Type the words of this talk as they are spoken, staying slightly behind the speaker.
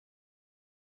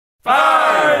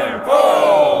5,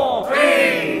 4,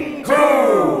 3, 2,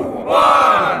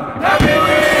 1. Happy New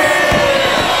Year!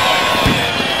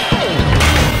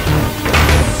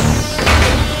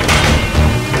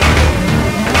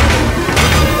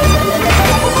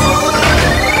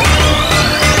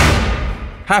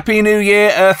 Happy New Year,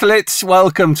 Earthlets.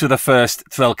 Welcome to the first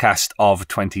Thrillcast of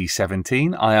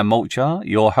 2017. I am Mulchar,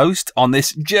 your host on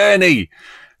this journey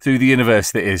through the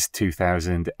universe that is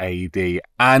 2000 AD.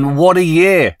 And what a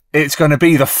year it's going to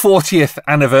be, the 40th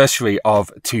anniversary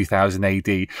of 2000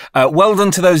 AD. Well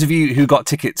done to those of you who got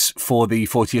tickets for the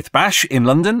 40th Bash in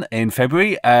London in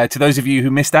February. To those of you who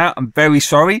missed out, I'm very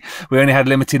sorry. We only had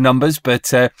limited numbers,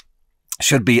 but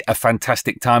should be a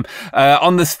fantastic time.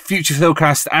 On the future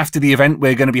Thrillcast after the event,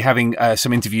 we're going to be having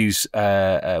some interviews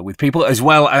with people, as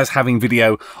well as having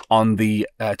video on the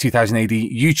 2000 AD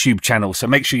YouTube channel. So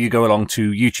make sure you go along to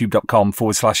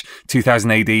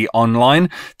youtube.com/2000 AD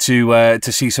online to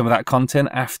see some of that content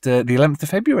after the 11th of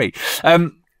February.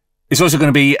 It's also going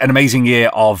to be an amazing year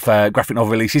of graphic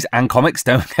novel releases and comics.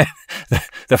 Don't forget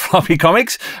the floppy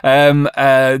comics.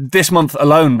 This month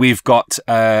alone, we've got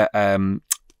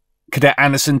Cadet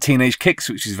Anderson Teenage Kicks,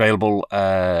 which is available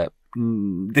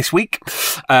this week.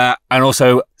 And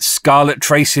also Scarlet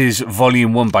Traces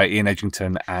Volume 1 by Ian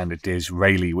Edgington and Diz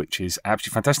Rayley, which is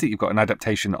absolutely fantastic. You've got an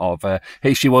adaptation of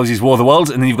H.G. Wells' War of the Worlds,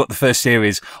 and then you've got the first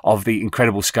series of the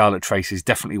incredible Scarlet Traces.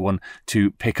 Definitely one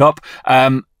to pick up.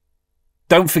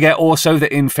 Don't forget also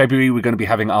that in February, we're going to be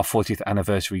having our 40th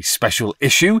anniversary special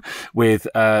issue with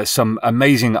some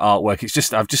amazing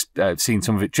artwork. I've just seen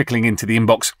some of it trickling into the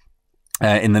inbox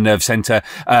in the Nerve Centre.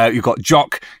 You've got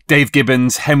Jock, Dave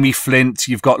Gibbons, Henry Flint.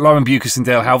 You've got Lauren Bucas and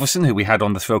Dale Halverson, who we had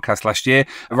on the Thrillcast last year,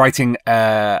 writing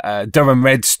Durham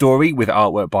Red story with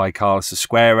artwork by Carlos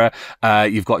Esquera.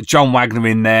 You've got John Wagner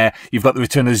in there. You've got the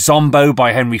return of Zombo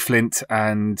by Henry Flint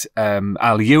and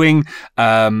Al Ewing.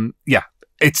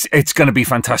 It's going to be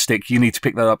fantastic. You need to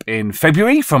pick that up in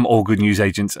February from all good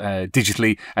newsagents,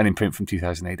 digitally, and in print from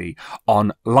 2000 AD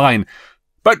online.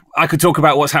 But I could talk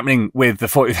about what's happening with the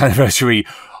 40th anniversary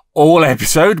all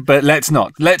episode, but let's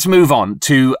not. Let's move on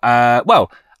to,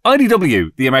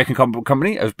 IDW, the American comic book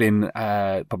company, have been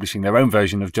publishing their own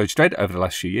version of Judge Dredd over the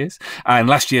last few years. And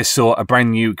last year saw a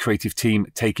brand new creative team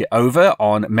take it over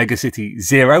on Mega City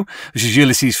Zero, which is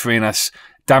Ulises Farinas,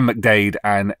 Dan McDade,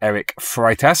 and Erick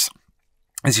Freitas.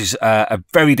 This is a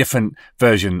very different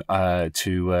version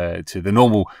to the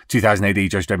normal 2000 AD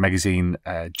Judge Dredd magazine,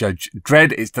 Judge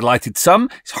Dredd. It's delighted some,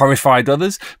 it's horrified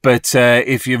others, but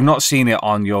if you've not seen it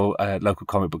on your local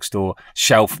comic book store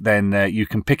shelf, then you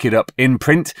can pick it up in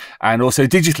print and also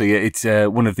digitally. It's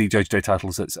one of the Judge Dredd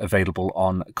titles that's available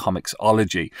on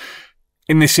Comixology.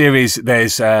 In this series,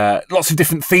 there's lots of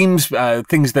different themes,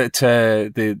 things that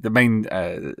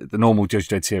the normal Judge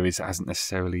Dredd series hasn't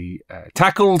necessarily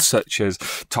tackled, such as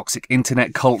toxic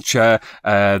internet culture,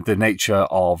 the nature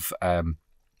of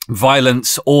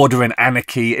violence, order, and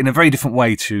anarchy in a very different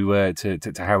way to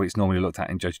how it's normally looked at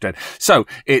in Judge Dredd. So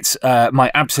it's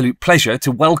my absolute pleasure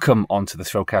to welcome onto the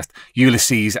Thrillcast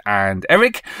Ulises and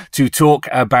Erick to talk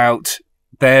about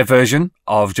their version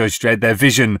of Judge Dredd, their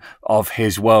vision of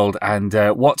his world, and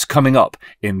what's coming up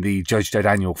in the Judge Dredd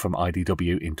annual from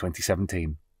IDW in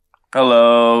 2017.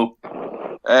 Hello. Hey,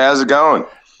 how's it going?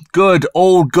 Good,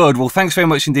 all good. Well, thanks very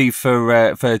much indeed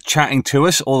for chatting to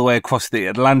us all the way across the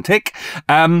Atlantic.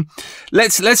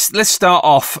 Let's start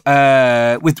off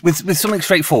with something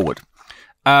straightforward.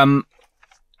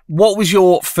 What was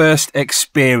your first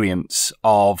experience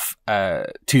of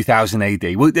 2000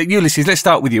 AD? Well, Ulises, let's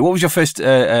start with you. What was your first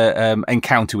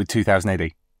encounter with 2000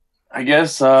 AD? I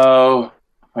guess my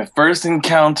first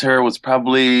encounter was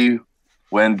probably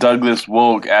when Douglas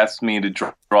Woke asked me to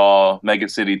draw Mega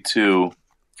City 2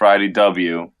 for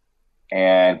IDW,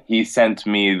 and he sent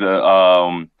me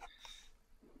the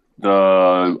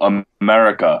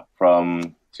America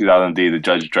from 2000 AD, the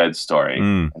Judge Dredd story.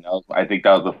 And I think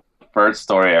that was the first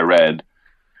story I read.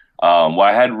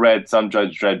 I had read some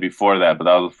Judge Dredd before that, but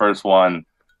that was the first one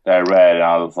that I read, and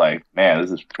I was like, man, this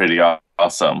is pretty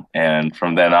awesome. And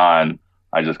from then on,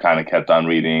 I just kind of kept on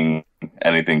reading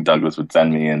anything Douglas would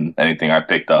send me and anything I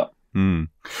picked up.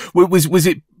 Was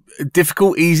it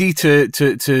difficult, easy to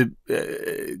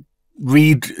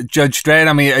read Judge Dredd?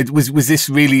 I mean, was this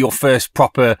really your first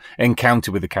proper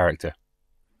encounter with the character?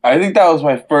 I think that was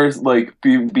my first,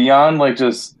 beyond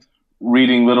just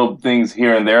reading little things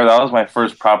here and there. That was my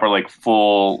first proper,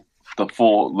 full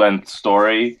length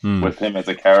story with him as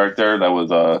a character. That was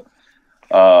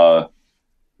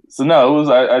So no, it was.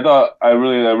 I thought I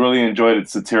really enjoyed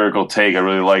its satirical take. I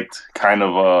really liked kind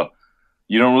of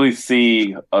you don't really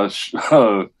see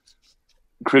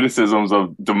criticisms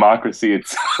of democracy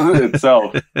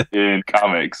itself in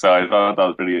comics. So I thought that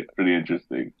was pretty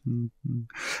interesting.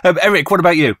 Erick, what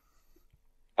about you?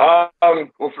 Well,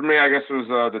 for me, I guess it was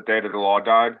the day that the law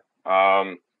died.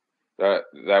 That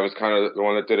was kind of the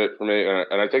one that did it for me,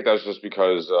 and I think that was just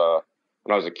because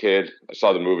when I was a kid, I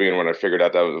saw the movie, and when I figured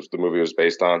out that was the movie was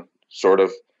based on, sort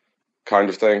of, kind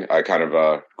of thing, I kind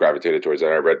of gravitated towards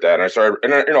that. I read that, and I started,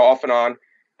 and off and on,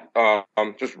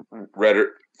 just read it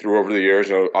through over the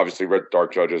years. Obviously read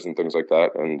Dark Judges and things like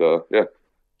that, and yeah.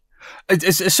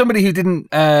 As somebody who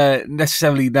didn't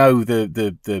necessarily know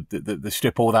the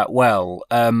strip all that well,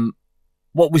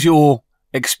 what was your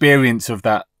experience of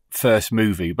that first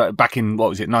movie? But back in, what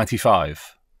was it,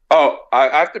 95? Oh, I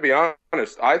have to be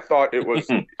honest. I thought it was.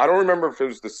 I don't remember if it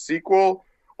was the sequel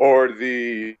or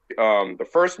the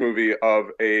first movie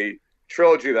of a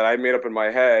trilogy that I made up in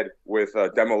my head with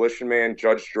Demolition Man,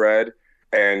 Judge Dredd,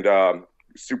 and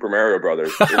Super Mario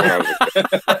Brothers. When I was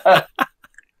a kid.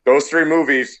 Those three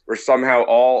movies were somehow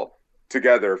all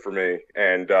together for me,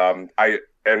 and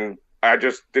I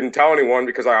just didn't tell anyone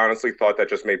because I honestly thought that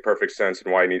just made perfect sense.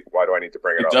 And why do I need to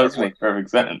bring it up? It does make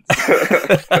perfect sense.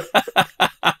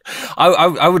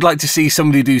 I would like to see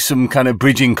somebody do some kind of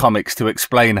bridging comics to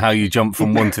explain how you jump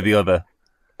from one to the other.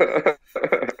 Yeah,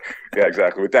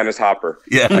 exactly. With Dennis Hopper.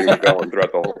 Yeah. Going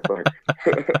throughout the whole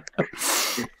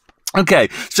thing. Okay,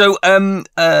 so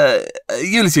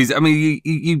Ulises, I mean,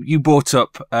 you brought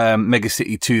up Mega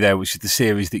City 2 there, which is the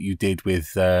series that you did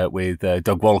with Doug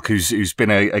Wolk, who's been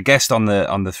a guest on the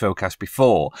Thrillcast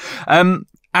before.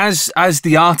 As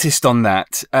the artist on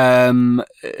that,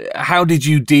 how did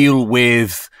you deal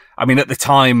with? I mean, at the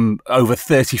time, over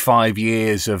 35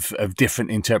 years of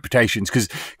different interpretations,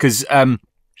 because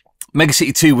Mega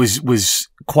City 2 was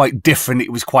quite different.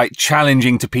 It was quite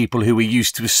challenging to people who were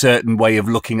used to a certain way of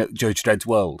looking at Judge Dredd's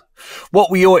world. What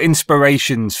were your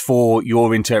inspirations for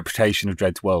your interpretation of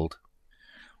Dredd's world?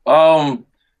 The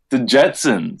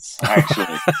Jetsons,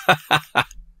 actually.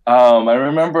 I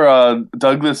remember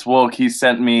Douglas Wolk, he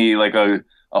sent me like a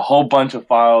whole bunch of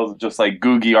files of just like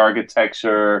Googie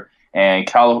architecture and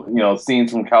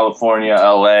scenes from California,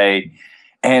 LA.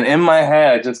 And in my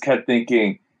head, I just kept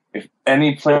thinking, if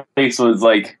any place was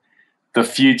like the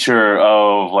future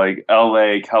of like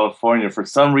LA, California, for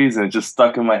some reason it just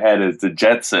stuck in my head as the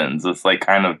Jetsons. It's like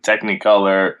kind of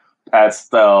Technicolor,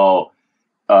 pastel,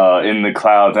 in the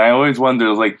clouds. And I always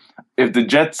wondered, like, if the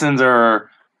Jetsons are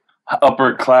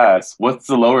upper class, what's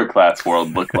the lower class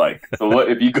world look like? So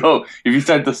what if you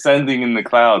start descending in the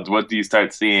clouds, what do you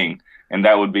start seeing? And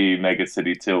that would be Mega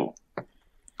City 2.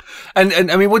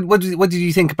 And I mean, what did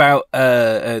you think about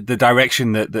the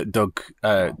direction that Doug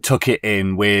took it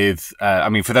in with? I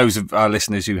mean, for those of our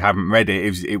listeners who haven't read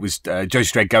it, it was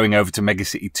Judge Dredd going over to Mega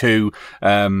City 2.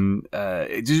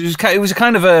 It was a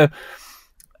kind of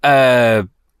a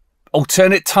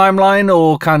alternate timeline,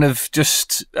 or kind of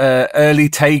just early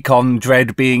take on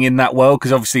Dredd being in that world,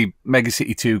 because obviously Mega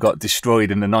City 2 got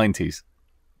destroyed in the 90s.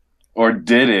 Or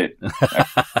did it?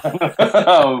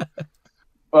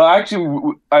 Well,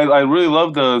 actually, I really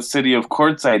love the City of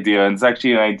Courts idea, and it's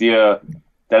actually an idea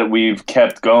that we've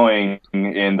kept going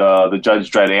in the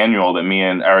Judge Dredd annual that me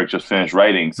and Erick just finished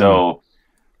writing. So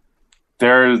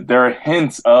there are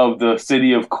hints of the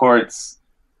City of Courts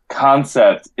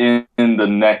concept in the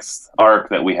next arc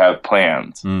that we have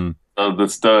planned. So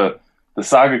the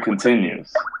saga continues.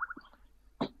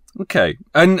 Okay,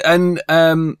 and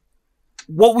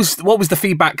what was the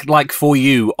feedback like for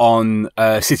you on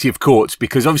City of Courts?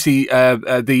 Because obviously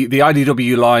the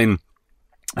IDW line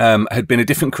had been a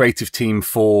different creative team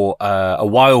for a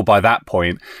while by that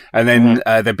point, and then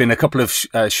there'd been a couple of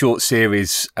short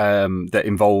series that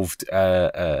involved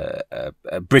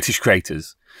British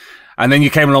creators, and then you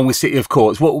came along with City of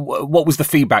Courts. What was the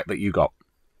feedback that you got?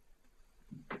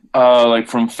 Like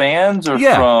from fans or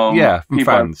from people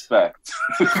fans. I respect?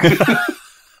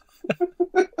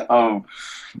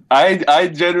 I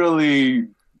generally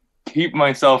keep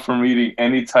myself from reading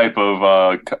any type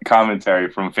of commentary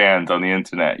from fans on the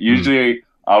internet. Usually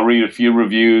I'll read a few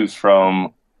reviews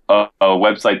from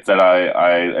websites that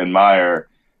I admire,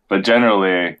 but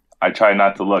generally I try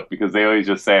not to look because they always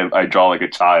just say I draw like a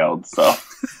child. So,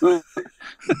 so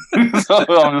I'm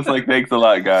just like, thanks a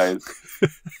lot, guys.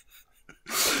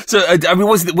 So, I mean,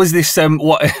 was this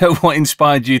what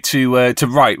inspired you to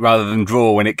write rather than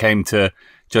draw when it came to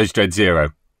Judge Dredd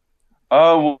Zero?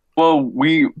 Well,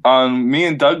 me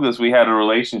and Douglas, we had a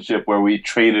relationship where we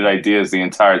traded ideas the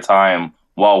entire time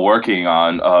while working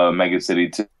on Mega City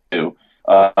 2.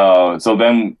 So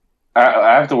then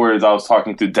afterwards, I was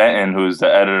talking to Denton, who's the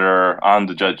editor on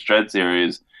the Judge Dredd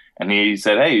series, and he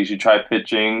said, "Hey, you should try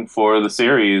pitching for the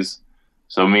series."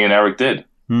 So me and Erick did.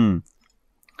 And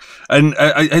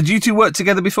had you two worked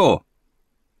together before?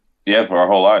 Yeah, for our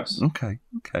whole lives. Okay.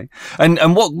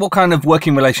 And what kind of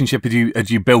working relationship had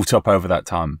you built up over that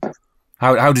time?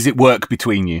 How does it work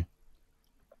between you?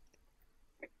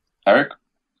 Erick?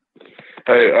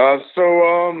 Hey, I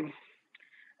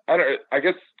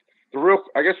guess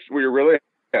what you're really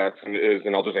asking is,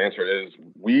 and I'll just answer it, is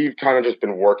we've kind of just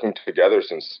been working together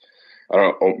since, I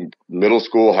don't know, middle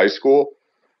school, high school.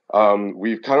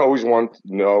 We've kind of always wanted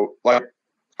to know, like,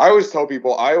 I always tell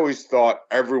people, I always thought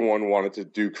everyone wanted to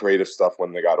do creative stuff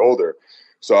when they got older.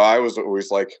 So I was always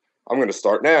like, I'm going to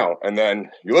start now. And then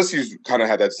Ulises kind of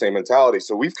had that same mentality.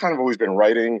 So we've kind of always been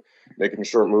writing, making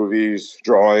short movies,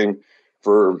 drawing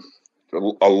for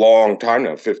a long time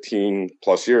now, 15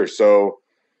 plus years. So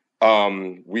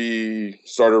we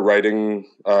started writing,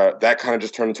 that kind of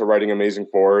just turned into writing Amazing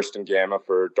Forest and Gamma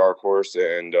for Dark Horse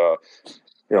and,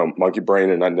 Monkey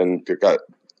Brain. And then it got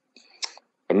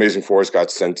Amazing Forest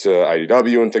got sent to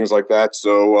IDW and things like that.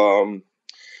 So,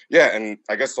 and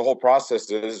I guess the whole process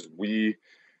is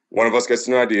one of us gets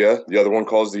an idea, the other one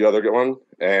calls the other one,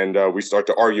 and we start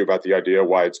to argue about the idea,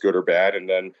 why it's good or bad. And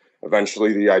then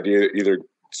eventually the idea either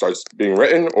starts being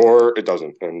written or it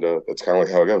doesn't. And that's kind of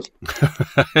like how it goes.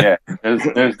 Yeah,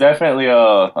 there's definitely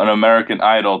an American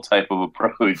Idol type of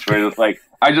approach where it's like,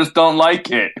 I just don't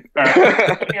like it.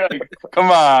 Like,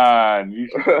 come on, you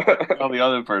should tell the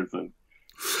other person.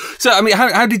 So, I mean,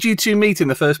 how did you two meet in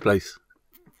the first place?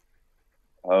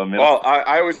 Well,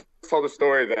 I always tell the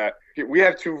story that we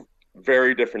have two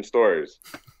very different stories.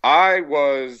 I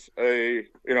was a,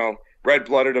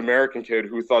 red-blooded American kid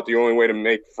who thought the only way to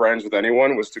make friends with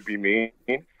anyone was to be mean.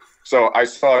 So I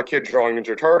saw a kid drawing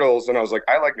Ninja Turtles, and I was like,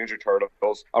 I like Ninja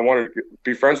Turtles. I want to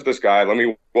be friends with this guy. Let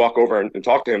me walk over and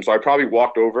talk to him. So I probably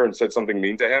walked over and said something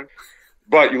mean to him.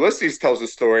 But Ulises tells the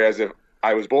story as if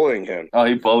I was bullying him. Oh,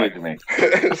 he bullied me.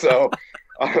 So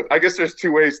I guess there's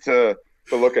two ways to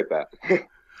look at that.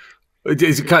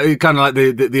 It's kind of like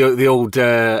the old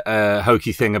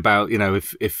hokey thing about,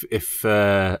 if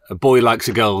a boy likes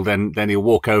a girl, then he'll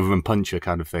walk over and punch her,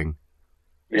 kind of thing.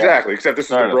 Exactly, except this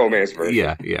is the romance version.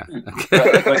 Yeah.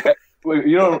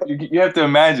 You have to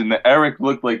imagine that Erick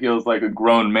looked like he was like a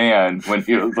grown man when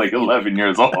he was like 11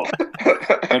 years old,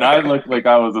 and I looked like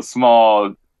I was a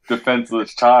small,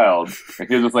 defenseless child. And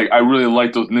he was just like, I really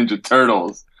like those Ninja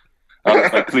Turtles. I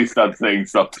was like, please stop saying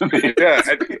stuff to me. Yeah,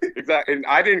 exactly. And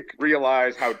I didn't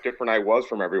realize how different I was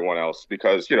from everyone else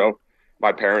because,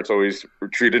 my parents always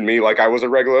treated me like I was a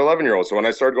regular 11-year-old. So when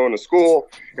I started going to school,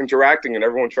 interacting, and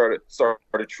everyone started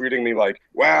treating me like,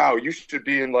 wow, you should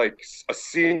be in like a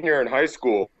senior in high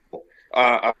school.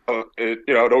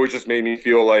 It always just made me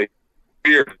feel like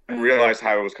weird and realize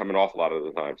how I was coming off a lot of the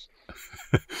times.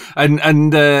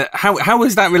 And how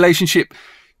has that relationship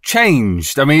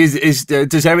changed? I mean,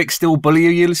 does Erick still bully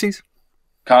you, Ulises?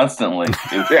 Constantly.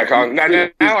 Now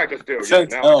I just do. Yeah,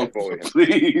 now I just bully him.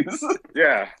 Please.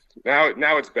 Yeah.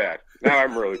 Now it's bad. Now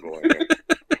I'm really bullying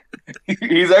him.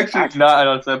 He's actually not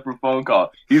on a separate phone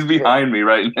call. He's behind me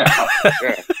right now.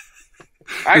 Yeah.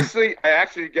 I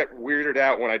actually get weirded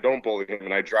out when I don't bully him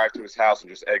and I drive to his house and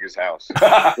just egg his house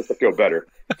just to feel better.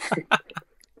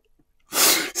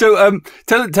 So,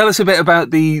 tell us a bit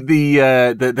about the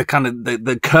kind of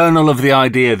the kernel of the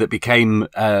idea that became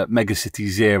Mega City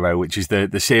Zero, which is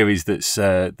the series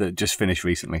that just finished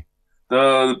recently.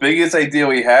 The biggest idea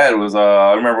we had was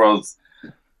I remember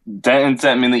Denton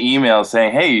sent me the email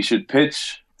saying, "Hey, you should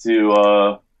pitch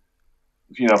to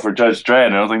for Judge Dredd,"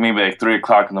 and it was like maybe like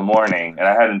 3:00 in the morning, and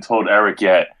I hadn't told Erick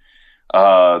yet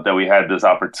that we had this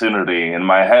opportunity in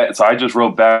my head. So I just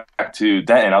wrote back to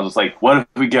Denton. I was just like, what if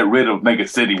we get rid of Mega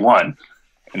City 1?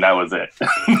 And that was it.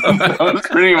 That was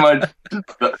pretty much,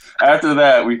 after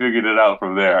that, we figured it out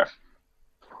from there.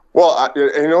 Well,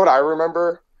 you know what I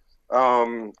remember?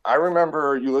 I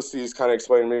remember Ulises kind of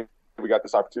explaining to me, we got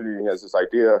this opportunity, he has this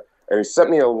idea, and he sent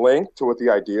me a link to what the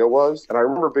idea was. And I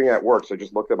remember being at work, so I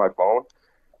just looked at my phone,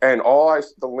 and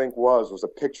the link was a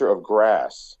picture of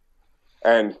grass.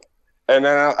 And then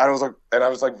I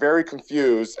was like very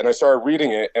confused, and I started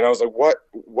reading it, and I was like,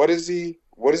 what is he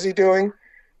doing?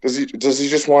 Does he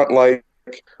just want like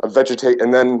a vegetate?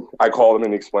 And then I called him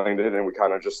and he explained it, and we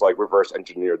kind of just like reverse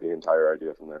engineered the entire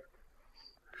idea from there.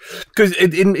 Because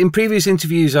in previous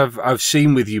interviews I've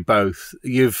seen with you both,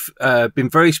 you've been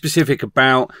very specific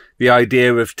about the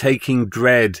idea of taking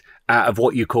Dredd out of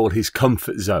what you call his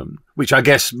comfort zone, which I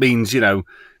guess means, the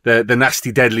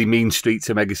nasty, deadly, mean streets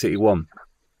of Mega City 1.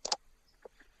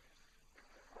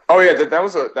 Oh yeah, that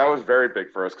was very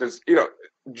big for us because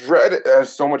Dredd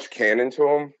has so much canon to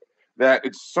him that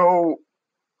it's so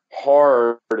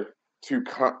hard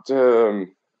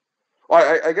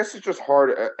I guess it's just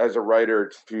hard as a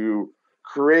writer to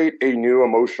create a new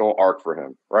emotional arc for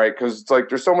him, right? Because it's like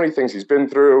there's so many things he's been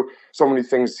through, so many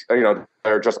things, you know, that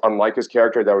are just unlike his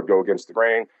character that would go against the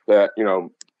grain, that, you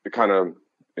know, it kind of,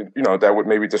 you know, that would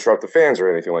maybe disrupt the fans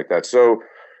or anything like that. So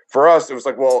for us, it was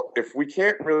like, well, if we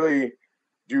can't really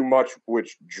do much with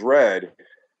Dredd,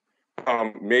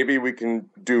 maybe we can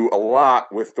do a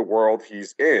lot with the world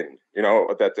he's in, you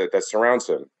know, that surrounds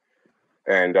him.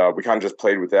 And we kind of just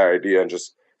played with that idea and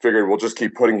just figured we'll just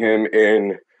keep putting him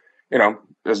in, you know,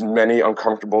 as many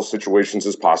uncomfortable situations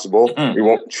as possible. We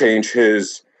won't change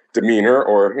his demeanor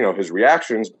or, you know, his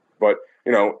reactions, but,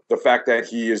 you know, the fact that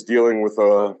he is dealing with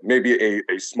maybe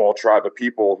a small tribe of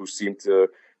people who seem to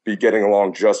be getting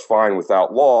along just fine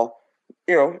without law,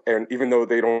 you know, and even though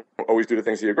they don't always do the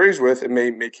things he agrees with, it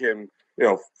may make him, you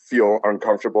know, feel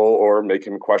uncomfortable or make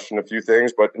him question a few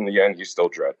things, but in the end, he's still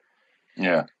Dredd.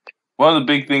 Yeah. One of the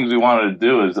big things we wanted to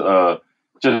do is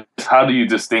just how do you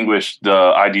distinguish the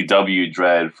IDW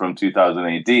Dredd from 2000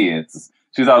 AD?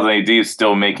 2000 AD is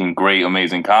still making great,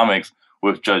 amazing comics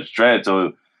with Judge Dredd.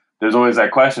 So there's always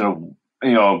that question of,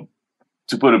 you know,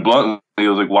 to put it bluntly, it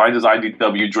was like, why does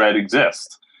IDW Dredd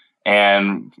exist?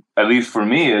 And at least for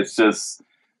me, it's just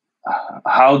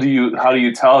how do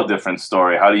you tell a different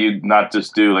story? How do you not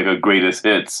just do like a greatest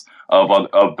hits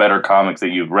of better comics that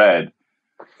you've read?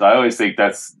 So I always think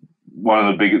that's one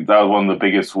of the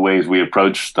biggest ways we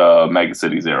approached Mega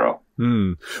City Zero.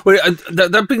 Well,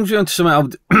 that brings me on to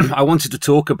something I wanted to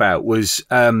talk about was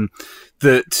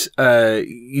that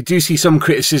you do see some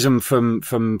criticism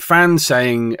from fans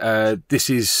saying this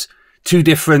is too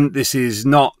different. This is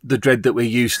not the Dredd that we're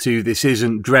used to. This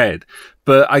isn't Dredd.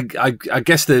 But I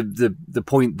guess the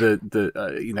point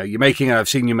that you know you're making, and I've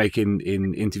seen you make in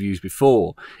interviews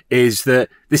before, is that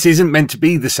this isn't meant to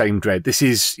be the same Dredd. This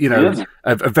is, you know,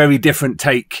 a very different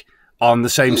take on the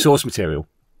same source material.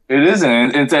 It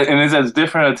isn't. It's as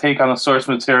different a take on the source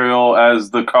material as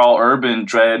the Carl Urban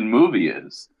Dredd movie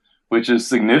is, which is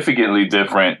significantly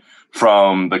different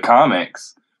from the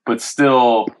comics, but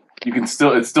still. It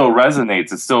still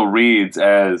resonates. It still reads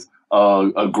as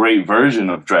a great version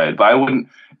of Dredd. But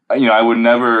I would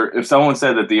never, if someone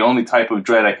said that the only type of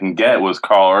Dredd I can get was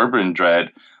Carl Urban Dredd,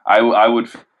 I would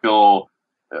feel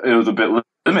it was a bit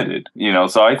limited, you know?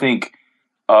 So I think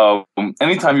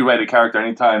anytime you write a character,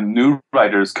 anytime new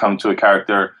writers come to a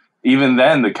character, even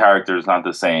then the character is not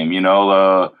the same, you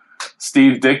know?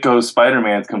 Steve Ditko's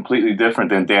Spider-Man is completely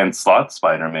different than Dan Slott's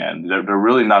Spider-Man. They're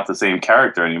really not the same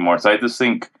character anymore. So I just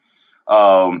think,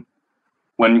 when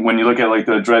you look at like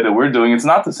the Dredd that we're doing, it's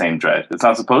not the same Dredd. It's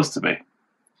not supposed to be.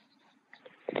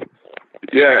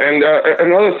 Yeah, and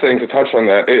another thing to touch on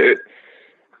that,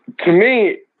 to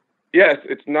me, yes,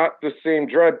 it's not the same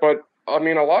Dredd, but I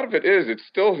mean, a lot of it is. It's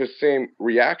still his same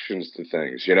reactions to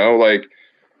things. You know, like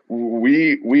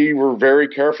we were very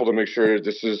careful to make sure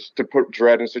this is to put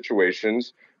Dredd in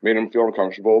situations, made him feel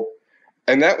uncomfortable.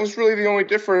 And that was really the only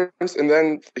difference. And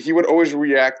then he would always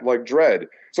react like Dredd.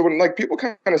 So when like people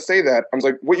kind of say that, I was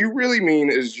like, what you really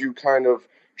mean is you kind of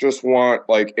just want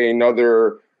like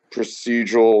another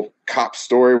procedural cop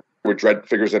story where Dredd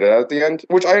figures it out at the end,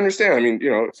 which I understand. I mean,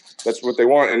 you know, that's what they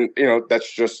want. And, you know,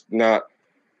 that's just not,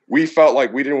 we felt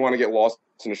like we didn't want to get lost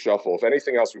in the shuffle. If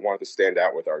anything else, we wanted to stand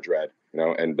out with our Dredd, you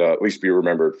know, and at least be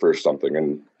remembered for something.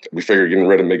 And we figured getting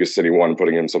rid of Mega City 1,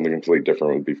 putting in something completely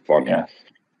different would be fun. Yeah.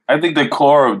 I think the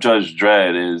core of Judge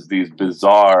Dredd is these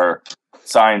bizarre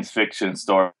science fiction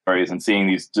stories and seeing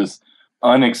these just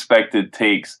unexpected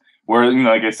takes where, you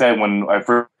know, like I said, when I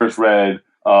first read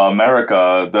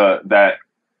America, that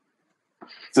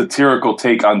satirical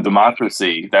take on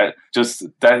democracy, that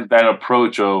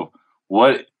approach of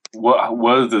what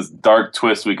is this dark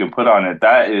twist we can put on it,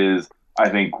 that is, I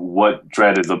think, what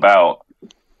Dredd is about.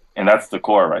 And that's the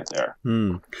core right there.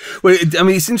 Well, I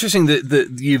mean, it's interesting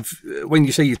that you've, when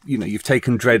you say you've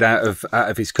taken Dredd out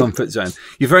of his comfort zone,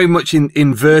 you've very much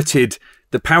inverted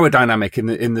the power dynamic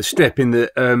in the strip.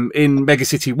 In Mega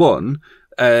City 1,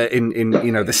 in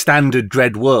you know the standard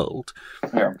Dredd world,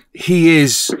 he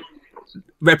is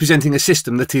representing a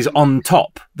system that is on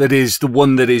top, that is the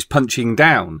one that is punching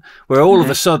down. Where all of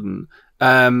a sudden,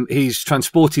 he's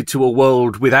transported to a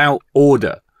world without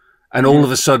order, and all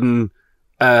of a sudden.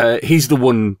 He's the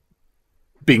one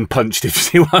being punched, if you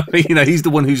see what I mean. You know, he's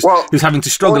the one who's having to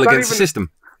struggle against the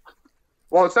system.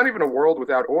 Well, it's not even a world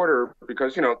without order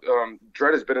because, you know,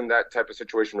 Dredd has been in that type of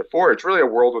situation before. It's really a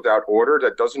world without order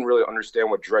that doesn't really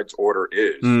understand what Dredd's order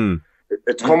is.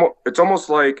 It's almost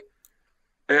like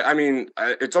I mean,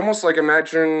 it's almost like,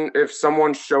 imagine if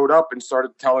someone showed up and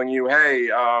started telling you, hey,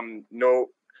 no,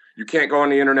 you can't go on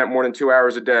the internet more than 2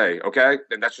 hours a day. Okay.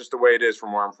 And that's just the way it is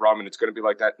from where I'm from. And it's going to be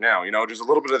like that now, there's a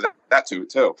little bit of that to it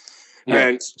too. Yeah.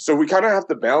 And so we kind of have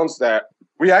to balance that.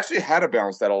 We actually had to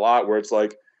balance that a lot, where it's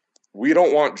like, we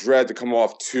don't want Dredd to come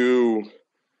off too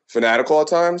fanatical at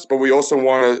times, but we also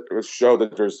want to show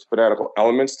that there's fanatical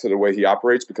elements to the way he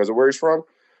operates because of where he's from.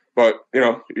 But,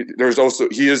 there's also,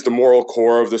 he is the moral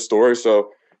core of the story,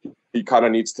 so he kind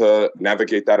of needs to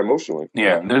navigate that emotionally.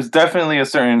 Yeah, there's definitely a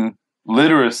certain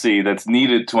literacy that's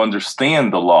needed to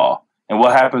understand the law. And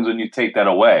what happens when you take that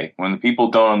away? When people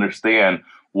don't understand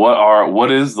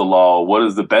what is the law, what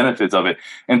is the benefits of it,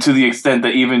 and to the extent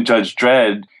that even Judge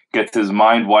Dredd gets his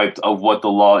mind wiped of what the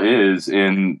law is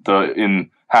in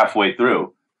halfway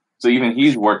through. So even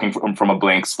he's working from a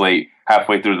blank slate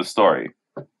halfway through the story.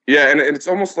 Yeah, and it's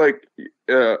almost like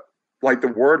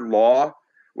the word law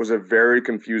was a very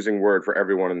confusing word for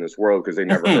everyone in this world because they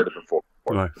never heard it before.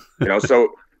 Right.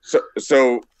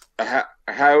 So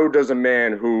how does a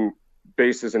man who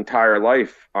based his entire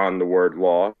life on the word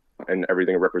law and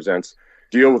everything it represents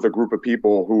deal with a group of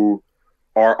people who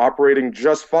are operating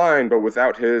just fine, but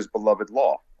without his beloved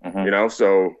law? Mm-hmm.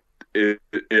 So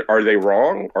are they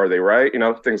wrong? Are they right?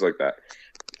 Things like that.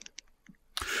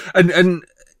 And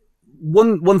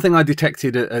one thing I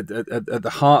detected at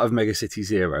the heart of Mega City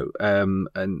Zero, and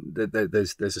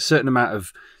there's a certain amount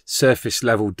of surface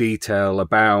level detail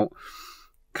about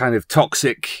kind of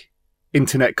toxic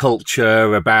internet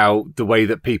culture, about the way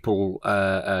that people,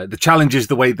 the challenges,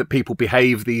 the way that people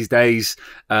behave these days,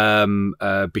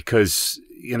 because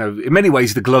in many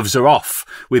ways the gloves are off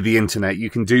with the internet.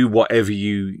 You can do whatever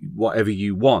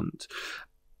you want.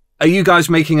 Are you guys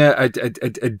making a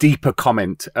deeper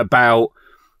comment about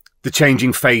the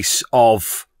changing face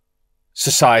of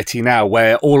society now,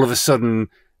 where all of a sudden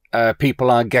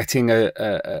people are getting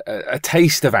a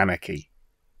taste of anarchy?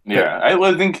 Yeah,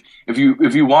 I think if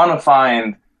you want to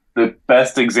find the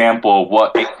best example of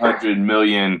what 800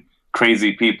 million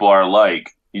crazy people are like,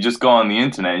 you just go on the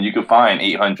internet and you can find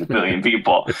 800 million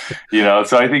people.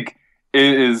 So I think it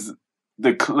is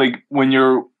when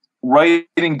you're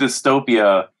writing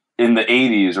dystopia in the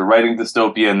 80s or writing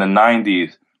dystopia in the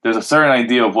 90s, there's a certain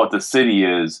idea of what the city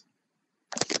is,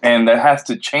 and that has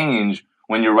to change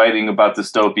when you're writing about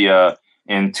dystopia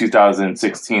in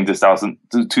 2016 to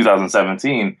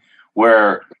 2017,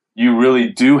 where you really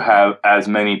do have as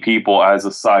many people as a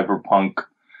cyberpunk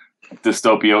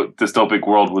dystopic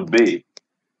world would be.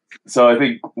 So I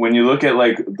think when you look at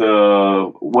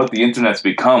what the internet's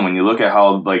become, when you look at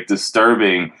how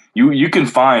disturbing, you can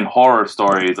find horror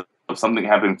stories of something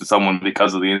happening to someone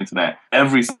because of the internet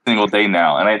every single day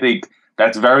now. And I think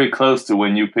that's very close to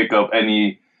when you pick up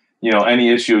any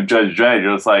issue of Judge Dredd,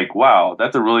 you're just like, wow,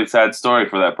 that's a really sad story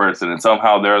for that person, and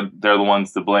somehow they're the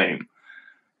ones to blame.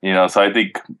 So I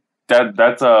think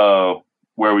that's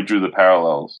where we drew the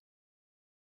parallels.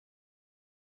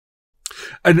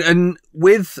 And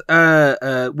with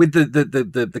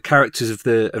the characters of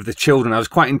the children, I was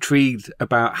quite intrigued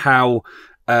about how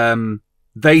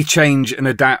they change and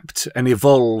adapt and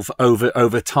evolve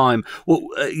over time. Well,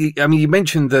 you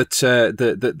mentioned that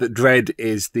that Dredd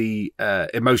is the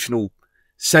emotional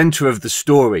center of the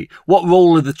story. What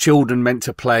role are the children meant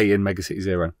to play in Mega City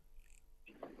Zero?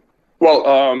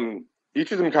 Well,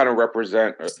 each of them kind of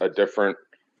represent a different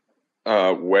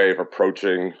way of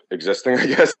approaching existing, I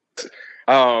guess.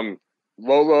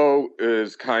 Lolo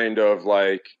is kind of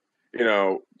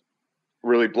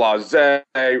really blasé,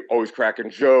 always cracking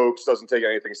jokes, doesn't take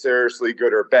anything seriously,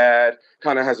 good or bad,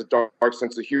 kind of has a dark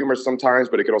sense of humor sometimes,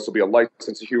 but it could also be a light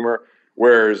sense of humor.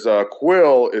 Whereas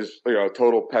Quill is,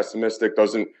 total pessimistic,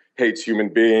 hates human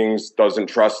beings, doesn't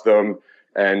trust them,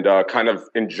 and kind of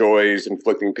enjoys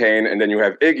inflicting pain. And then you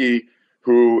have Iggy,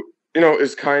 who,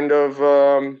 is kind of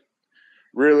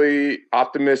really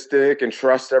optimistic and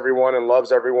trusts everyone and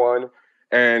loves everyone.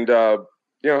 And,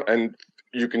 and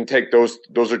you can take those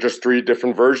are just three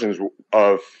different versions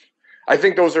I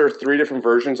think those are three different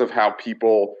versions of how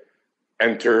people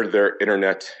enter their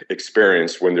internet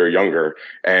experience when they're younger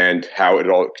and how it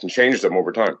all can change them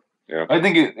over time. I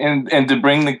think and to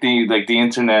bring the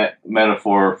internet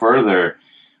metaphor further,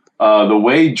 the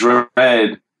way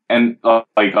Dredd and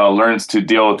learns to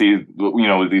deal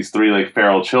with these three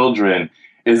feral children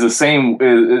is the same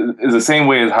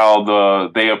way as how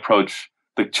they approach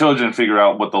the children, figure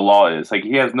out what the law is.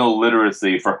 He has no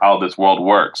literacy for how this world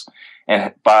works,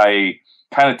 and by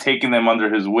kind of taking them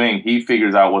under his wing, he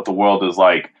figures out what the world is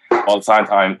like. All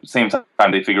the same time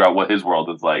they figure out what his world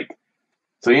is like.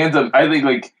 So he ends up, I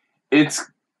think, it's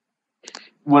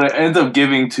what it ends up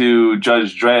giving to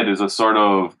Judge Dredd is a sort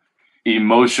of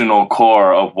emotional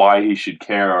core of why he should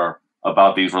care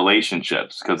about these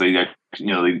relationships, because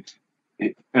when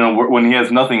he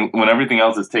has nothing, when everything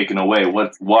else is taken away,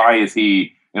 why is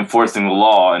he enforcing the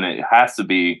law? And it has to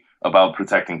be about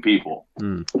protecting people.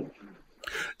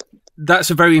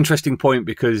 That's a very interesting point,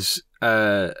 because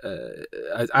as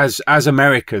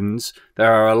Americans,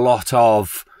 there are a lot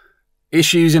of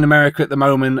issues in America at the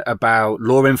moment about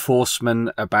law enforcement,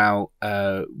 about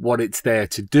what it's there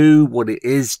to do, what it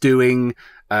is doing,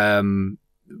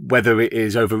 whether it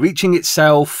is overreaching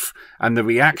itself, and the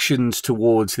reactions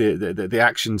towards the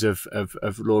actions of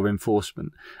law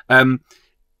enforcement.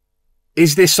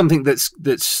 Is this something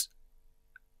is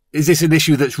this an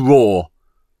issue that's raw?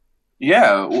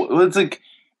 Yeah, well, it's like,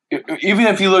 even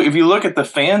if you look at the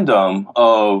fandom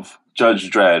of Judge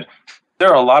Dredd, there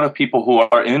are a lot of people who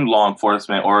are in law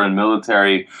enforcement or in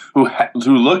military who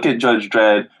look at Judge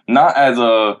Dredd not as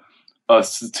a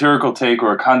satirical take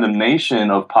or a condemnation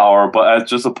of power, but as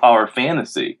just a power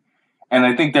fantasy. And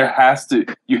I think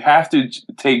you have to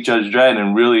take Judge Dredd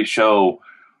and really show,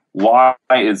 why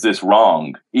is this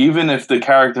wrong? Even if the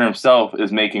character himself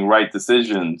is making right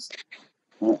decisions,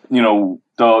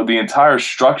 the entire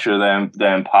structure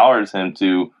that empowers him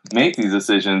to make these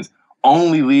decisions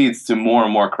only leads to more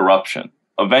and more corruption.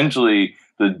 Eventually,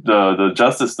 the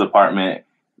Justice Department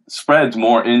spreads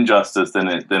more injustice than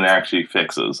it actually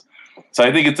fixes. So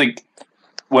I think it's like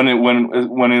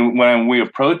when we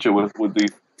approach it with these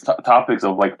topics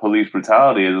of like police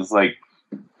brutality, it's like,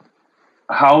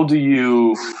 how do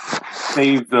you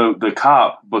save the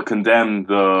cop but condemn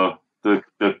the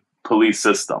police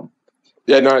system?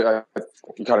 Yeah, no,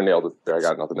 you kind of nailed it there. I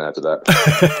got nothing to add to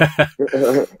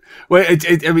that. Well,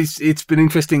 it's been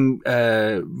interesting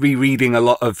rereading a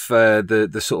lot of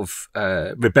the sort of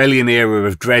rebellion era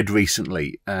of Dredd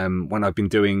recently, when I've been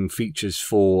doing features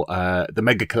for the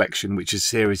Mega Collection, which is a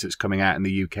series that's coming out in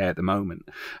the UK at the moment,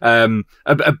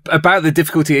 about the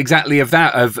difficulty exactly of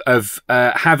that, of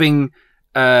having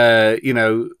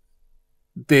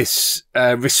this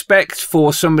respect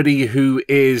for somebody who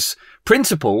is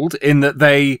principled in that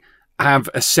they have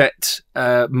a set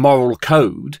moral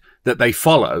code that they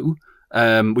follow,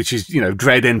 which is,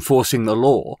 Dredd enforcing the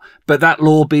law, but that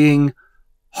law being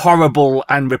horrible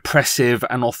and repressive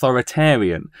and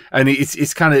authoritarian. And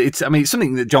it's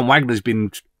something that John Wagner's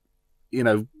been,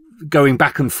 going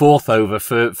back and forth over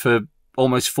for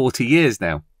almost 40 years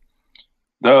now.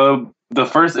 The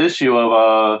first issue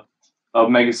of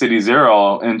Mega City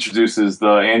Zero introduces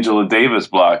the Angela Davis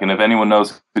block, and if anyone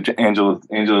knows who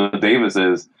Angela Davis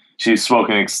is, she's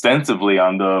spoken extensively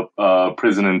on the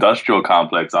prison industrial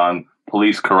complex, on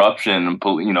police corruption and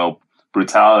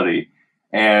brutality.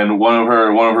 And one of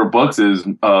her books is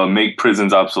Make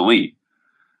Prisons Obsolete.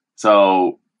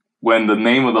 So when the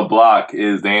name of the block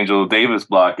is the Angela Davis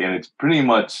block, and it's pretty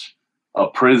much a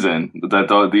prison, that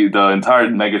the entire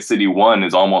Mega City 1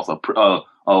 is almost a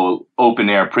open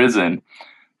air prison,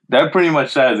 that pretty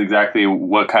much says exactly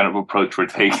what kind of approach we're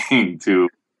taking to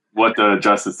what the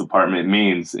Justice Department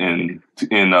means in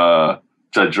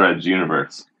Judge Dredd's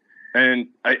universe. And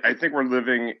I think we're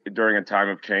living during a time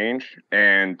of change,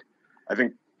 and I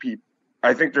think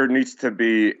there needs to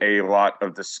be a lot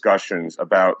of discussions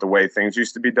about the way things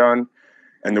used to be done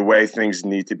and the way things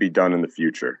need to be done in the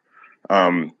future.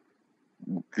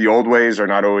 The old ways are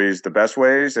not always the best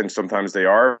ways, and sometimes they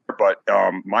are. But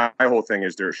my whole thing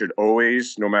is there should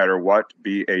always, no matter what,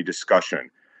 be a discussion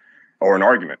or an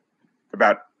argument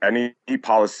about any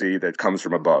policy that comes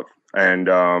from above. And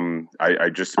I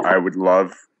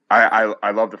love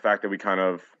the fact that we kind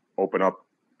of open up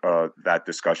that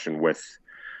discussion with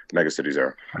Mega City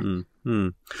Zero. Mm-hmm.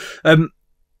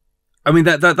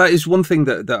 That is one thing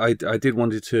that I did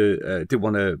want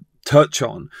to touch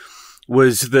on,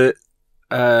 was that.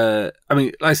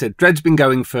 Like I said, Dredd's been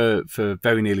going for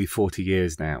very nearly 40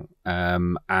 years now.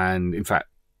 And in fact,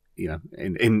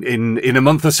 in a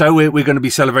month or so, we're going to be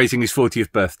celebrating his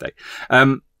 40th birthday.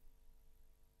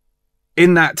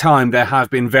 In that time, there have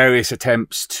been various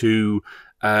attempts to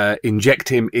inject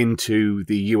him into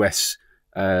the US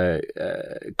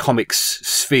comics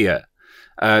sphere.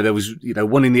 There was,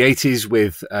 one in the 80s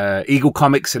with Eagle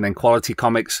Comics and then Quality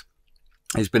Comics.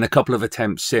 There's been a couple of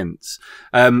attempts since.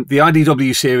 The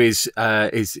IDW series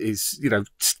is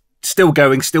still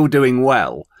going, still doing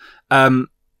well. But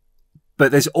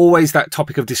there's always that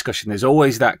topic of discussion. There's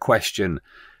always that question: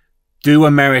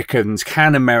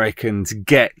 can Americans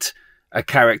get a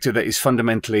character that is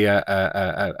fundamentally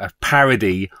a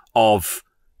parody of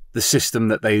the system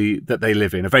that they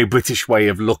live in, a very British way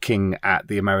of looking at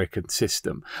the American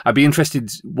system. I'd be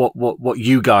interested what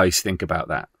you guys think about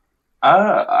that.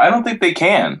 I don't think they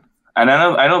can, and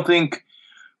I don't think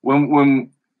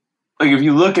when like if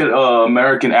you look at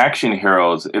American action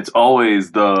heroes, it's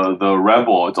always the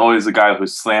rebel. It's always the guy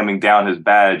who's slamming down his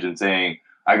badge and saying,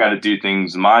 "I got to do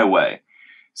things my way."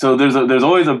 So there's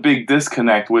always a big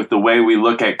disconnect with the way we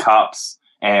look at cops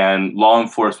and law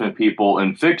enforcement people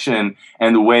in fiction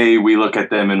and the way we look at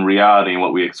them in reality and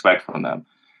what we expect from them.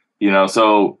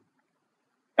 So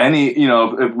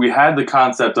if we had the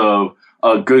concept of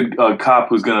a good cop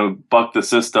who's going to buck the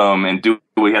system and do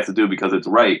what he has to do because it's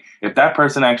right, if that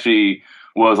person actually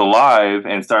was alive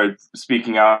and started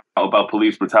speaking out about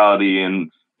police brutality,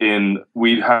 and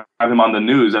we'd have him on the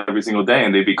news every single day,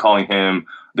 and they'd be calling him,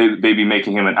 they'd be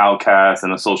making him an outcast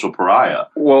and a social pariah.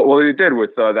 Well, he did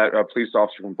with that police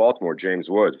officer from Baltimore, James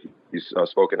Wood. He's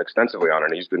spoken extensively on it,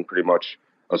 and he's been pretty much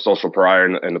a social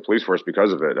pariah in the police force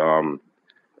because of it.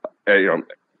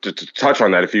 To touch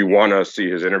on that, if you want to see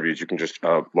his interviews, you can just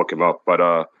look him up. But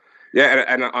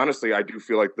and honestly, I do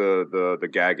feel like the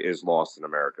gag is lost in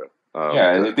America.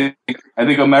 I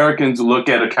think Americans look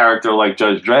at a character like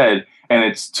Judge Dredd, and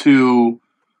it's too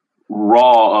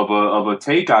raw of a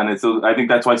take on it. So I think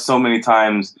that's why so many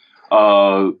times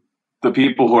the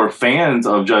people who are fans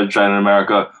of Judge Dredd in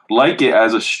America like it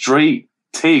as a straight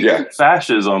take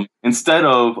fascism instead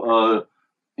of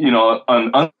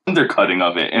an undercutting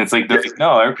of it. And it's like,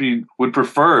 no, I actually would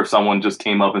prefer if someone just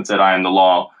came up and said, "I am the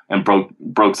law," and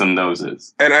broke some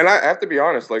noses. And I have to be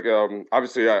honest, like,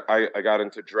 obviously I got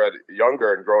into Dredd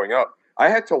younger and growing up. I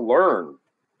had to learn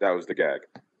that was the gag.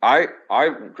 I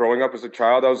growing up as a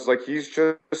child, I was like, he's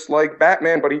just like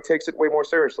Batman, but he takes it way more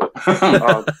seriously.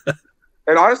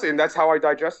 And honestly, and that's how I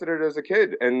digested it as a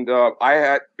kid. And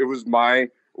it was my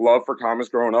love for comics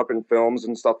growing up in films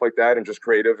and stuff like that, and just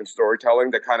creative and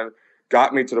storytelling that kind of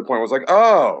got me to the point where I was like,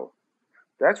 oh,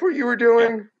 that's what you were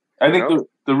doing. Yeah. I think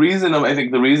the reason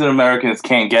Americans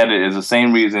can't get it is the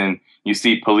same reason you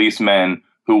see policemen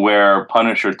who wear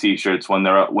Punisher T-shirts when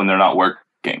they're not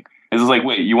working. It's like,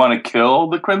 wait, you want to kill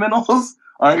the criminals?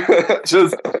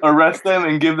 Just arrest them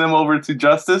and give them over to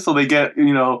justice so they get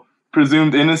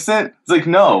presumed innocent? It's like,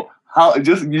 no. You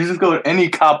just go to any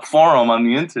cop forum on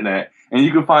the internet, and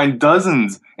you can find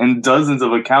dozens and dozens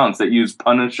of accounts that use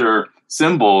Punisher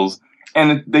symbols,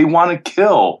 and they want to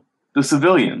kill the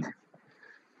civilians.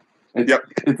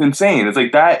 It's insane. It's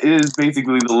like that is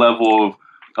basically the level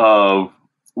of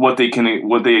what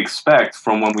they expect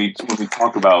from when we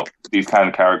talk about these kind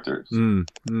of characters.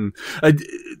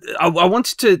 I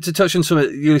wanted to touch on some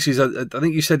of Ulysses. I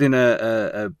think you said in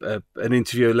an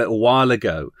interview a little while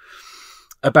ago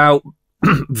about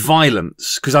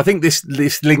violence, because I think this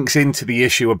links into the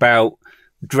issue about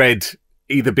Dredd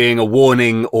either being a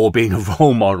warning or being a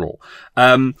role model.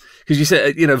 Because you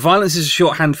said, violence is a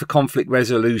shorthand for conflict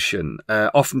resolution,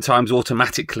 oftentimes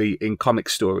automatically in comic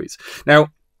stories. Now,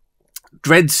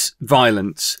 Dredd's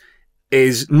violence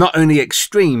is not only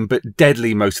extreme but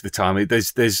deadly most of the time.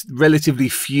 There's relatively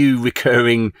few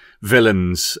recurring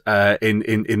villains in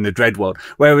the Dredd world,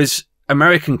 whereas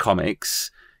American comics,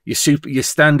 your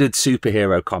standard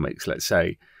superhero comics, let's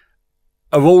say,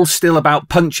 are all still about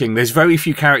punching. There's very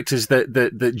few characters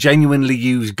that genuinely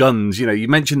use guns. You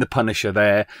mentioned the Punisher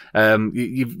there.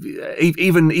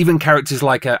 Even characters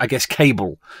like I guess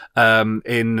Cable and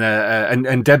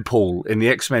Deadpool in the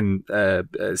X-Men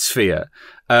sphere.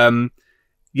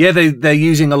 They're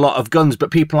using a lot of guns,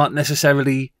 but people aren't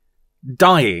necessarily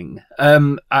dying.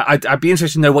 I'd be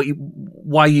interested to know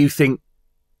why you think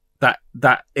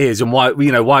that is, and why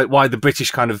the British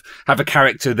kind of have a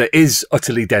character that is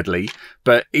utterly deadly,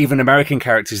 but even American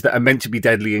characters that are meant to be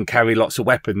deadly and carry lots of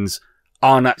weapons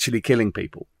aren't actually killing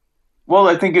people. Well,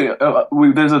 I think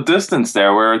there's a distance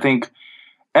there where I think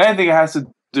it has to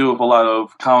do with a lot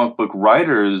of comic book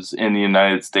writers in the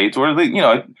United States, where they,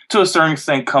 to a certain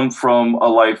extent, come from a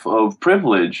life of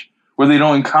privilege where they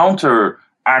don't encounter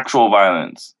actual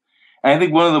violence. And I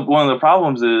think one of the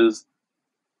problems is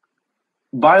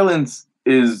violence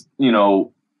is,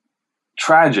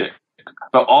 tragic,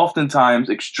 but oftentimes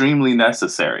extremely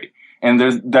necessary. And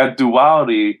there's that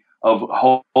duality of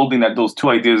holding those two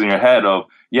ideas in your head of,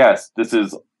 yes, this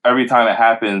is, every time it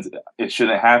happens, it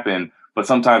shouldn't happen, but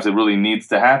sometimes it really needs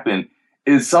to happen,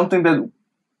 is something that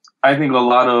I think a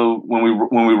lot of, when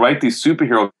we write these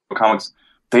superhero comics,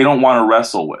 they don't want to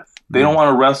wrestle with. They don't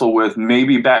want to wrestle with,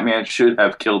 maybe Batman should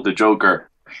have killed the Joker,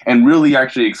 and really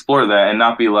actually explore that and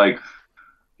not be like,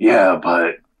 yeah,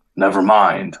 but never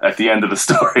mind at the end of the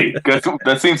story. Because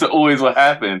that seems to always what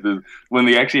happens is when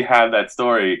they actually have that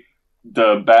story,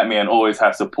 the Batman always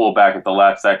has to pull back at the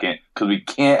last second because we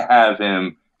can't have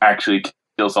him actually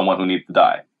kill someone who needs to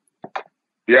die.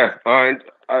 Yeah, and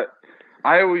I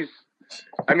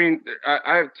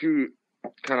have two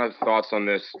kind of thoughts on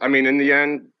this. I mean, in the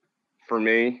end, for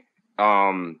me,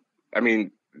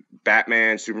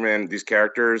 Batman, Superman, these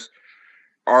characters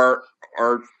are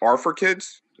for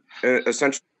kids,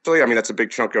 essentially. I mean, that's a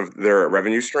big chunk of their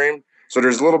revenue stream. So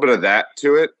there's a little bit of that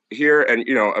to it here. And,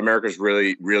 America's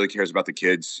really, really cares about the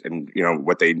kids and,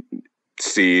 what they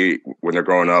see when they're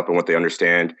growing up and what they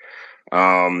understand.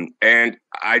 And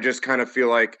I just kind of feel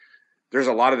like there's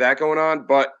a lot of that going on.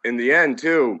 But in the end,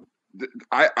 too,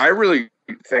 I really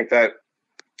think that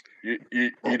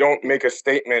you don't make a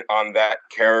statement on that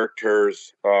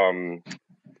character's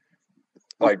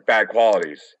like bad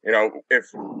qualities.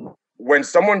 When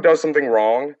someone does something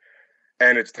wrong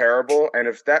and it's terrible, and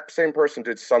if that same person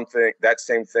did that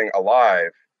same thing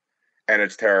alive and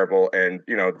it's terrible, and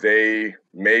they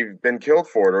may have been killed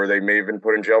for it, or they may have been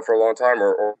put in jail for a long time,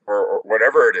 or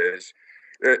whatever it is,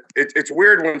 it's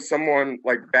weird when someone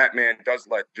like Batman does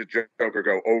let the Joker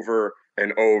go over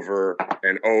and over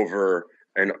and over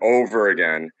and over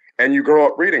again, and you grow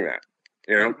up reading that.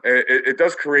 It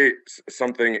does create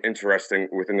something interesting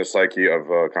within the psyche of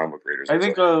comic book readers. I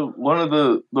think one of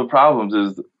the problems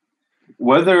is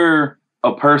whether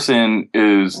a person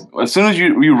is, as soon as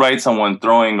you write someone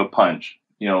throwing a punch,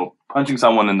 punching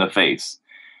someone in the face,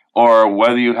 or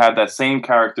whether you have that same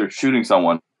character shooting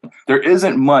someone, there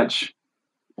isn't much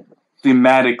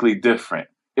thematically different.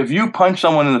 If you punch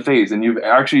someone in the face and you've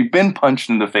actually been punched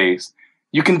in the face,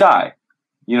 you can die.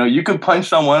 You can punch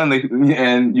someone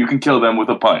and you can kill them with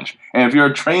a punch. And if you're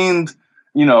a trained,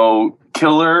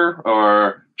 killer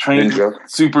or trained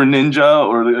super ninja,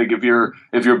 or like if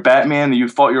you're Batman and you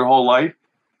fought your whole life,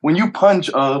 when you punch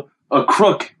a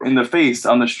crook in the face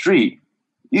on the street,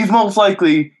 he's most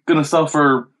likely going to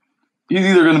suffer. He's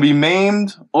either going to be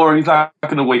maimed or he's not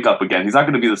going to wake up again. He's not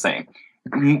going to be the same.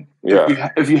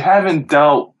 Yeah. If you haven't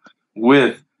dealt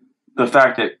with the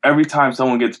fact that every time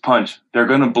someone gets punched, they're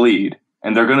going to bleed.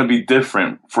 And they're going to be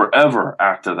different forever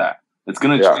after that. It's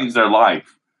going to change their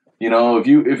life. If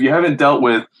you haven't dealt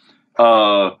with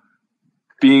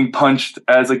being punched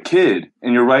as a kid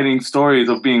and you're writing stories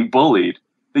of being bullied,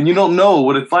 then you don't know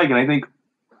what it's like. And I think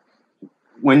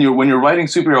when you're writing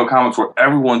superhero comics where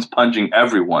everyone's punching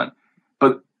everyone,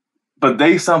 but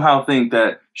they somehow think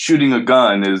that shooting a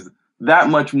gun is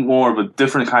that much more of a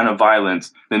different kind of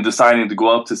violence than deciding to go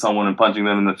up to someone and punching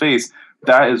them in the face.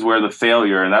 That is where the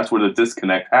failure, and that's where the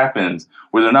disconnect happens,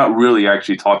 where they're not really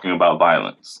actually talking about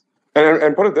violence.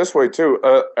 And put it this way, too,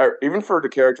 even for the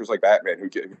characters like Batman, who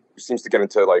seems to get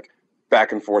into, like,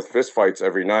 back and forth fist fights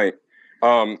every night,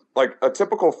 like a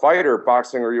typical fighter,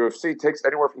 boxing or UFC, takes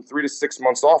anywhere from 3 to 6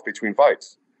 months off between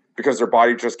fights because their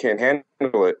body just can't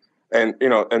handle it. And,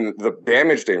 and the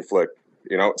damage they inflict,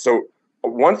 So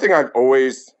one thing I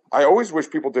always wish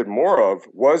people did more of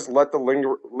was let the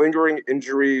lingering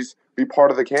injuries be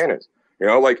part of the canon.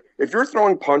 Like if you're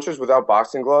throwing punches without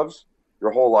boxing gloves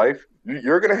your whole life,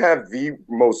 you're going to have the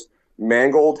most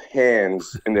mangled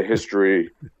hands in the history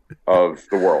of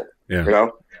the world. Yeah.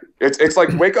 It's like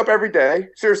wake up every day.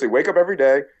 Seriously, wake up every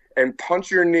day and punch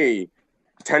your knee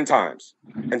 10 times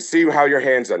and see how your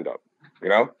hands end up, in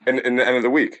the end of the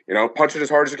week, punch it as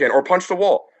hard as you can or punch the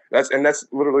wall. That's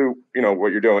literally,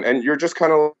 what you're doing. And you're just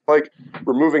kind of like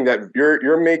removing that.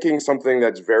 You're making something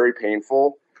that's very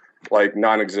painful, like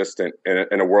non-existent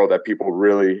in a world that people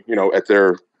really, at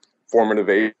their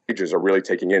formative ages are really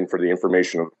taking in for the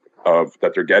information of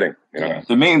that they're getting. Yeah.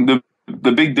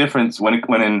 The big difference when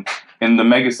in the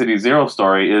Mega City Zero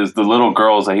story is the little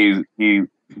girls that he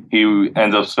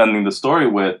ends up spending the story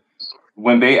with,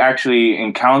 when they actually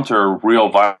encounter real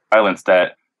violence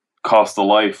that cost the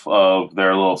life of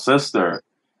their little sister.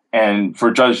 And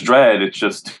for Judge Dredd, it's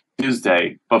just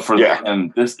Tuesday. But for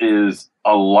them, this is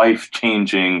a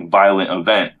life-changing violent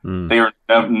event. None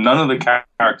of the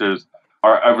characters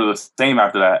are ever the same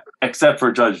after that, except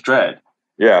for Judge Dredd.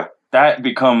 Yeah. That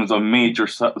becomes a major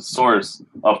source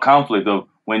of conflict of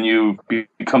when you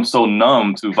become so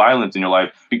numb to violence in your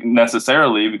life,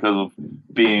 necessarily because of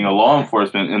being a law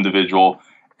enforcement individual,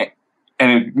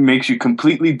 and it makes you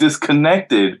completely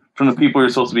disconnected from the people you're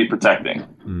supposed to be protecting.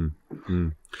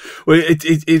 Well,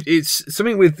 it's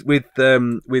something with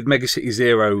Mega City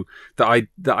Zero that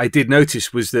I did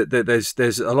notice was that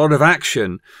there's a lot of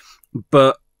action,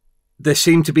 but there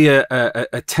seemed to be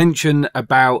a tension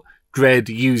about Dredd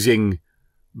using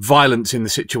violence in the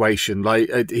situation.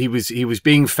 Like he was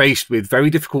being faced with very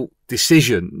difficult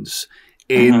decisions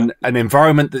in an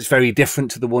environment that's very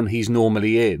different to the one he's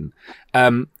normally in.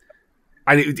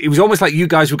 and it was almost like you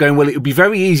guys were going, well, it would be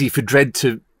very easy for Dredd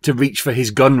to reach for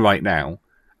his gun right now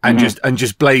and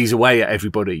just blaze away at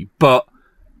everybody, but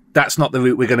that's not the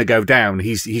route we're going to go down.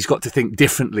 He's got to think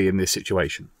differently in this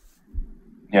situation.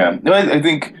 Yeah, no, I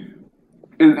think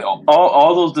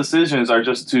all those decisions are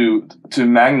just to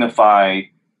magnify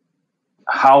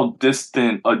how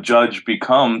distant a judge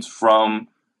becomes from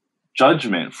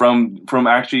judgment, from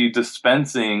actually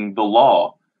dispensing the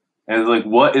law. And it's like,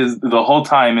 what is the whole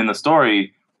time in the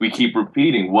story? We keep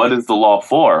repeating, what is the law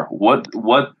for? What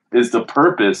is the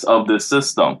purpose of this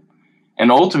system?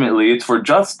 And ultimately, it's for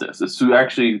justice. It's to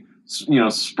actually,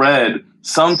 spread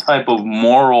some type of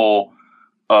moral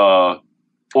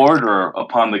order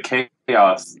upon the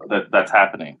chaos that's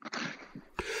happening.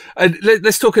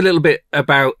 Let's talk a little bit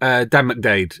about Dan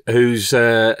McDade, whose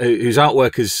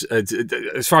artwork is,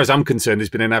 as far as I'm concerned, has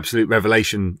been an absolute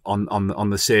revelation on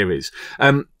the series.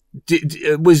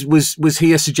 Was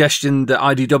he a suggestion that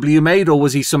IDW made, or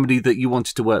was he somebody that you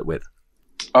wanted to work with?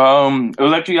 It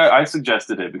was actually I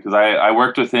suggested it because I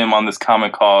worked with him on this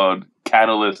comic called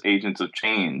Catalyst Agents of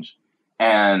Change,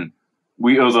 and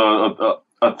it was a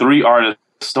 3-artist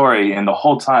story, and the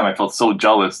whole time I felt so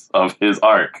jealous of his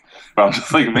arc. But I'm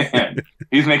just like, man,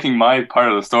 he's making my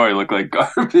part of the story look like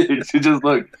garbage. It just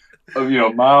looked,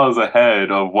 miles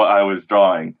ahead of what I was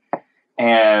drawing.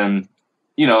 And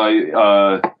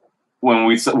when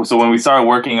we started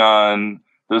working on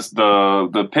this,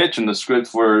 the pitch and the script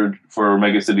for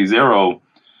Mega City Zero,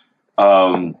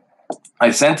 I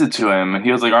sent it to him, and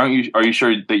he was like, "Are you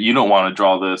sure that you don't want to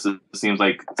draw this? It seems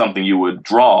like something you would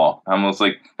draw." I was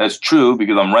like, "That's true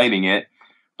because I'm writing it,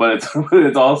 but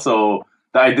it's also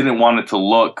that I didn't want it to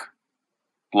look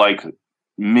like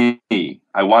me.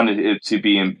 I wanted it to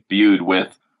be imbued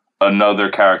with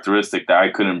another characteristic that I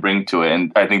couldn't bring to it."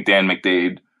 And I think Dan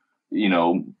McDade,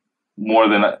 more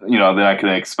than I could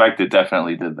have expected,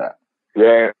 definitely did that.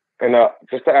 Yeah, and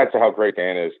just to add to how great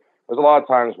Dan is, there's a lot of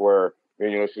times where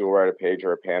Ulises will write a page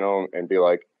or a panel and be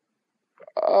like,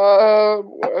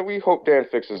 we hope Dan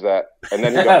fixes that, and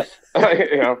then he does.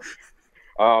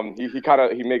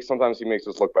 He makes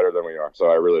us look better than we are.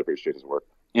 So I really appreciate his work.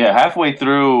 Yeah, halfway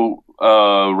through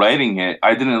writing it,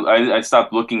 I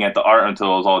stopped looking at the art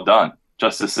until it was all done,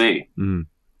 just to see.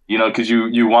 Because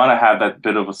you want to have that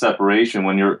bit of a separation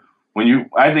when you.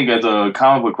 I think as a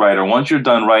comic book writer, once you're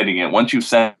done writing it, once you've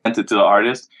sent it to the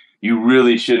artist, you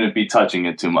really shouldn't be touching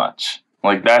it too much.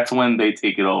 Like, that's when they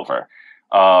take it over.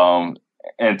 And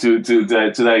to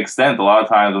that extent, a lot of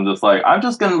times I'm just like, I'm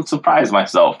just going to surprise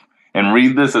myself and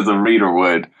read this as a reader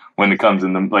would when it comes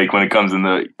in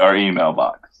our email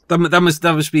box. That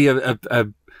must be a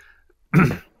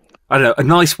I don't know, a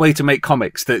nice way to make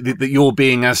comics, that you're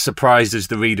being as surprised as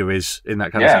the reader is in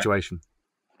that kind of situation.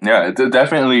 Yeah, it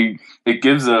definitely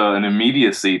gives an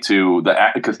immediacy to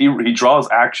because he draws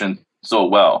action so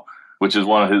well, which is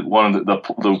one of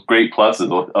the great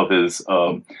pluses of his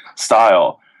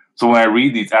style. So when I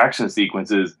read these action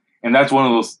sequences, and that's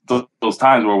one of those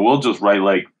times where we'll just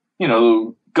write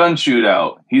gun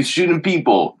shootout, he's shooting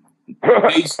people.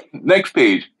 Next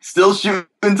page, still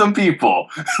shooting some people.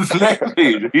 Next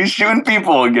page, he's shooting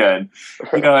people again.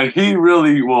 He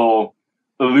really will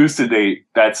elucidate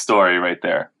that story right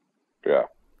there. Yeah.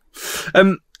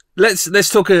 Let's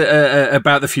talk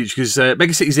about the future, because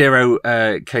Mega City Zero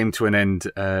came to an end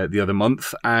the other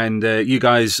month, and you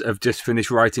guys have just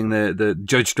finished writing the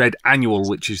Judge Dredd annual,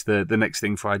 which is the next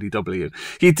thing for IDW.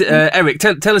 Erick,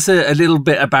 tell us a little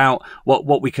bit about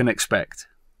what we can expect.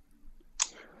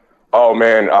 Oh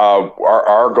man,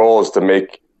 our goal is to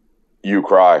make you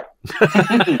cry.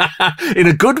 In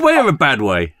a good way or a bad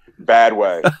way? Bad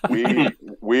way.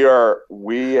 We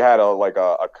had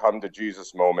a come to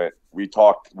Jesus moment. We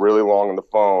talked really long on the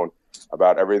phone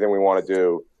about everything we want to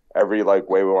do, every way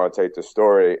we want to take the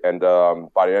story, and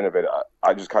by the end of it,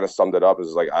 I just kind of summed it up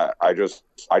as I just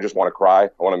want to cry. I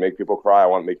want to make people cry. I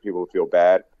want to make people feel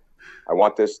bad. I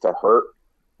want this to hurt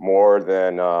more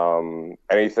than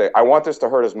anything. I want this to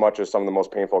hurt as much as some of the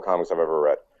most painful comics I've ever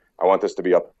read. I want this to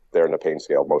be up there in the pain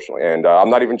scale emotionally, and I'm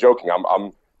not even joking.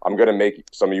 I'm gonna make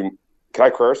some of you. Can I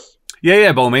curse?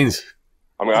 Yeah, by all means.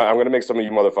 I'm gonna make some of you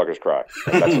motherfuckers cry.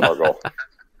 That's our goal.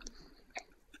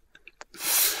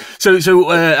 So,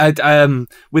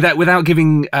 without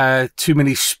giving too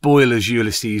many spoilers,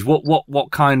 Ulises,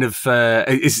 what kind of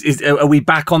are we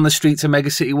back on the streets of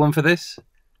Mega City 1 for this?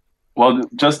 Well,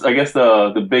 just I guess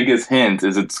the biggest hint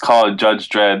is it's called Judge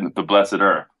Dredd: The Blessed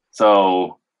Earth.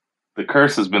 So the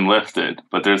curse has been lifted,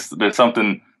 but there's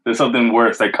something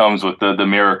worse that comes with the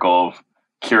miracle of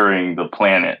curing the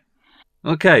planet.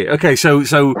 Okay. So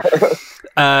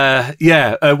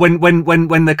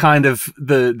When the kind of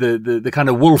the kind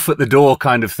of wolf at the door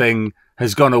kind of thing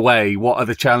has gone away, what are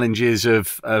the challenges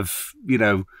of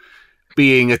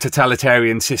being a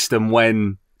totalitarian system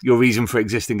when your reason for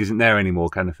existing isn't there anymore,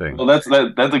 kind of thing? Well, that's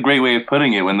a great way of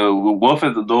putting it. When the wolf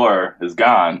at the door is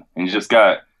gone and you just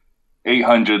got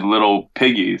 800 little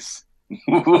piggies,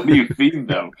 what do you feed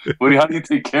them? How do you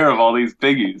take care of all these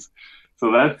piggies?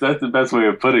 So that's the best way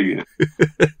of putting it.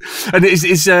 And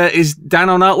is Dan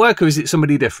on artwork, or is it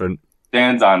somebody different?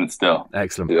 Dan's on it still.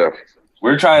 Excellent. Yeah,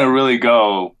 we're trying to really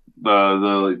go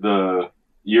the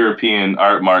European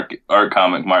art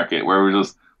comic market, where we're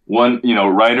just one,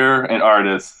 writer and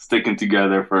artist sticking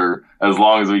together for as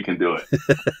long as we can do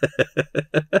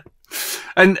it.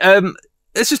 And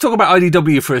let's just talk about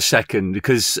IDW for a second,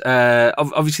 because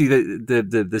obviously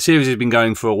the series has been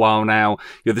going for a while now.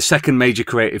 You're the second major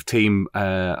creative team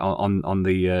on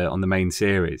the main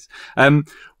series.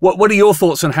 What are your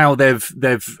thoughts on how they've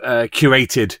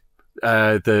curated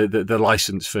the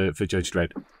license for Judge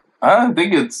Dredd? I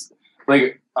think it's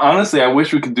honestly, I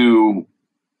wish we could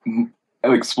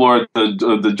explore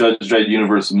the Judge Dredd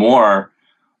universe more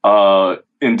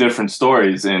in different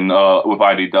stories with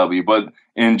IDW, but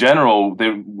in general,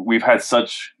 we've had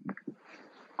such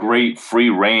great free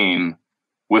reign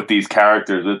with these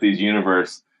characters, with these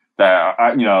universe, that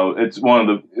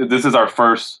this is our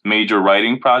first major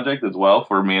writing project as well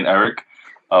for me and Erick.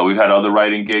 We've had other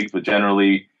writing gigs, but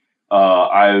generally,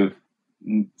 I've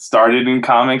started in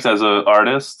comics as an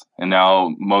artist and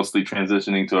now mostly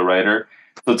transitioning to a writer.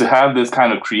 So to have this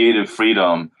kind of creative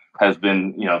freedom has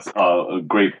been, a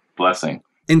great blessing.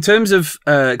 In terms of,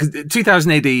 because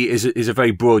 2000 AD is a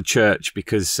very broad church,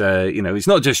 because it's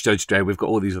not just Judge Dredd. We've got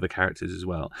all these other characters as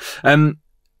well. Have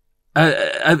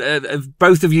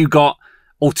both of you got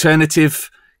alternative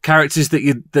characters that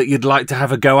you'd like to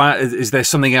have a go at? Is there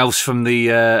something else from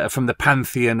the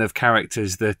pantheon of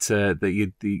characters that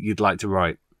you'd like to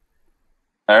write?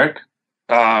 Erick?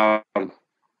 Well,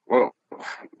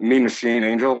 Mean Machine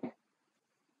Angel.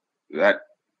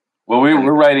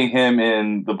 We're writing him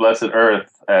in the Blessed Earth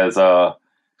as I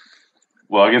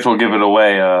guess we'll give it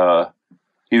away.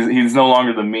 He's no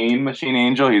longer the mean Machine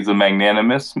Angel. He's a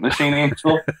magnanimous Machine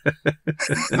Angel.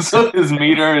 So his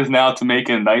meter is now to make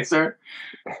him nicer.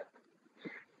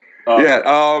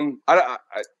 We're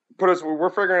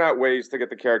figuring out ways to get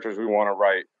the characters we want to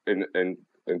write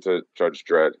into Judge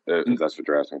Dredd. If that's what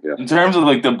you're asking. Yeah. In terms of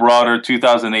the broader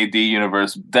 2000 AD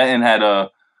universe, Denton had a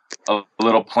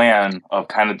little plan of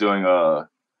kind of doing a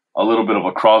little bit of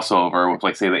a crossover with,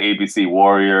 say, the ABC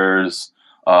Warriors.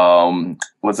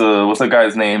 What's the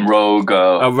guy's name? Rogue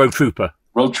Trooper.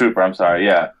 Rogue Trooper. I'm sorry.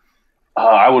 Yeah.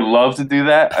 I would love to do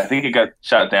that. I think it got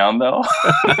shot down though.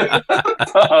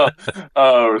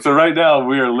 So right now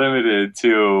we are limited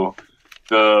to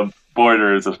the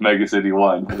borders of Mega City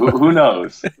 1. Who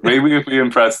knows? Maybe if we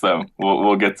impress them,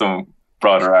 we'll get some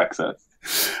broader access.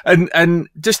 And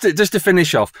just to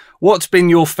finish off, what's been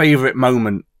your favourite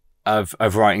moment of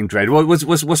writing Dredd?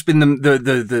 What's been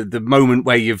the moment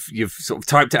where you've sort of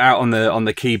typed it out on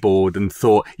the keyboard and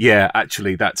thought, yeah,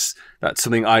 actually that's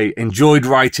something I enjoyed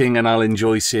writing and I'll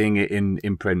enjoy seeing it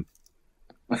in print?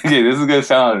 Okay, this is gonna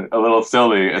sound a little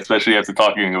silly, especially after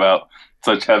talking about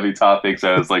such heavy topics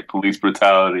as police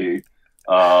brutality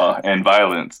and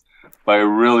violence. But I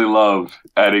really love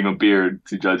adding a beard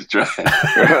to Judge Dredd.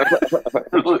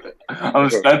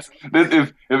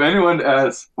 If anyone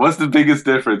asks, what's the biggest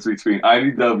difference between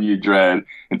IDW Dredd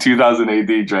and 2000 AD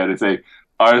Dredd, I'd say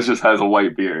ours just has a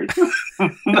white beard.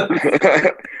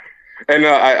 And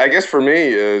I guess for me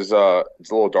it's a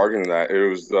little darker than that. It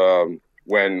was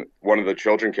when one of the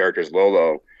children characters,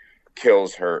 Lolo,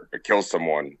 kills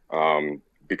someone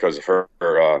because of her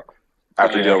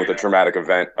after dealing with the traumatic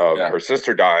event of her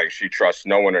sister dying. She trusts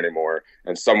no one anymore,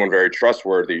 and someone very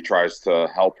trustworthy tries to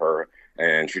help her,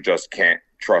 and she just can't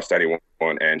trust anyone,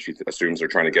 and she assumes they're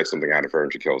trying to get something out of her,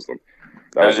 and she kills them.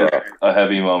 That was a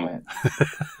heavy moment.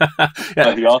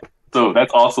 So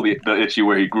that's also the issue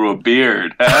where he grew a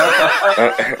beard.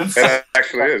 It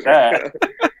actually is. Right?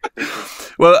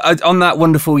 Well, on that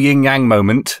wonderful yin-yang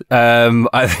moment,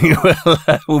 I think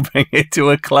we'll bring it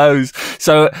to a close.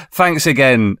 So thanks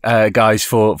again, guys,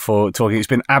 for talking. It's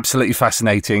been absolutely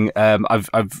fascinating.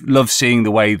 I've loved seeing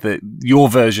the way that your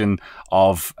version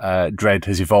of Dredd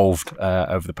has evolved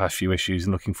over the past few issues,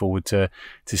 and looking forward to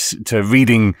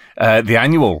reading the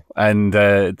annual and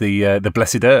the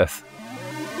Blessed Earth.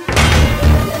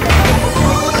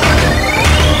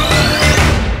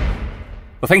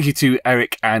 Well, thank you to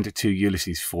Erick and to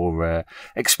Ulises for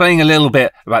explaining a little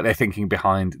bit about their thinking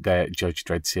behind their Judge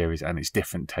Dredd series and its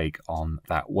different take on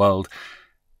that world.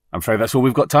 I'm afraid that's all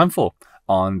we've got time for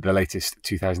on the latest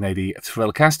 2000 AD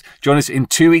Thrillcast. Join us in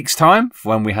 2 weeks' time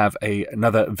when we have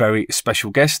another very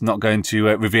special guest. Not going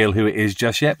to reveal who it is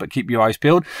just yet, but keep your eyes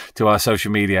peeled to our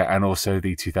social media and also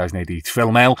the 2000 AD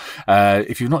Thrill Mail.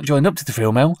 If you've not joined up to the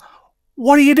Thrill Mail,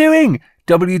 what are you doing?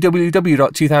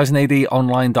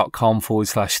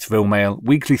 www.2000adonline.com/Thrill Mail.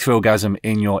 Weekly Thrillgasm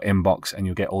in your inbox, and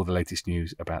you'll get all the latest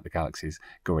news about the galaxy's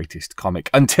greatest comic.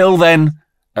 Until then,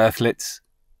 Earthlets,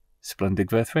 Splundig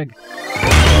Verthrig.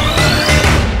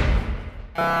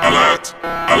 Alert!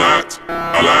 Alert!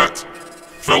 Alert!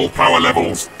 Thrill power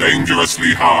levels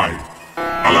dangerously high.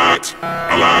 Alert!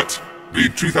 Alert!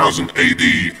 Read 2000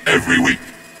 AD every week.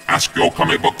 Ask your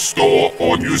comic book store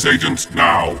or newsagent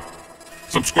now.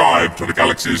 Subscribe to the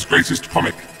galaxy's greatest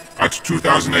comic at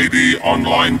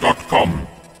 2000adonline.com.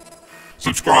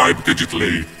 Subscribe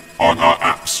digitally on our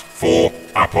apps for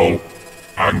Apple,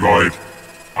 Android,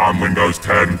 and Windows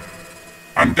 10.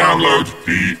 And download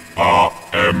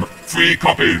DRM free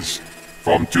copies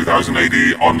from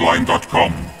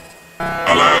 2000adonline.com.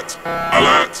 Alert!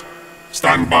 Alert!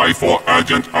 Stand by for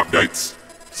urgent updates.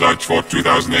 Search for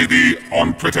 2000 AD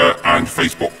on Twitter and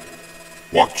Facebook.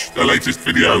 Watch the latest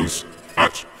videos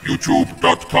at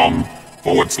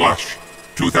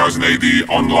youtube.com/2000 AD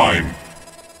online.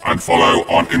 And follow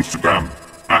on Instagram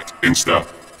at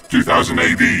Insta2000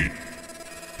 AD.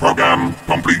 Program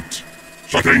complete.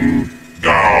 Shutting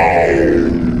down.